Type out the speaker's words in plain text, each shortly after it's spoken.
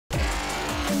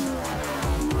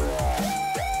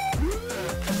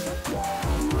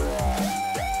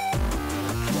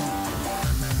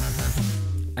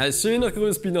Un schöner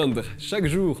Gruß miteinander. Chaque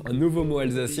jour, un nouveau mot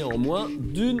alsacien en moins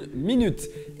d'une minute.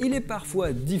 Il est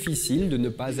parfois difficile de ne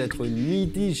pas être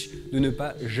nidisch, de ne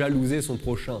pas jalouser son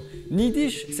prochain.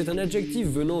 Nidisch, c'est un adjectif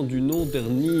venant du nom der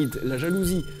Need, la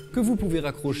jalousie, que vous pouvez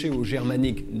raccrocher au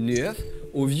germanique neuf,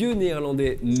 au vieux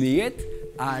néerlandais niet,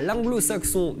 à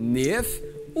l'anglo-saxon neef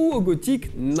ou au gothique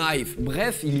knife.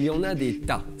 Bref, il y en a des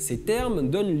tas. Ces termes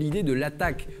donnent l'idée de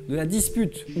l'attaque, de la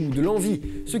dispute ou de l'envie.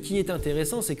 Ce qui est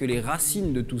intéressant, c'est que les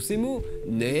racines de tous ces mots,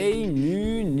 nei,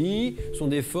 nu, ni, sont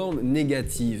des formes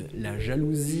négatives. La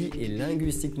jalousie est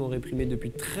linguistiquement réprimée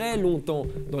depuis très longtemps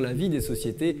dans la vie des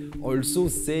sociétés. Also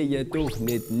seid doch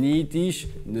nicht neidisch,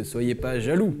 ne soyez pas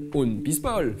jaloux. Und bis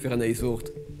bald, für eine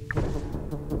Sorte.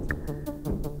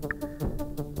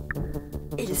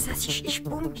 Elsassisch ist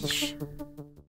pumpisch.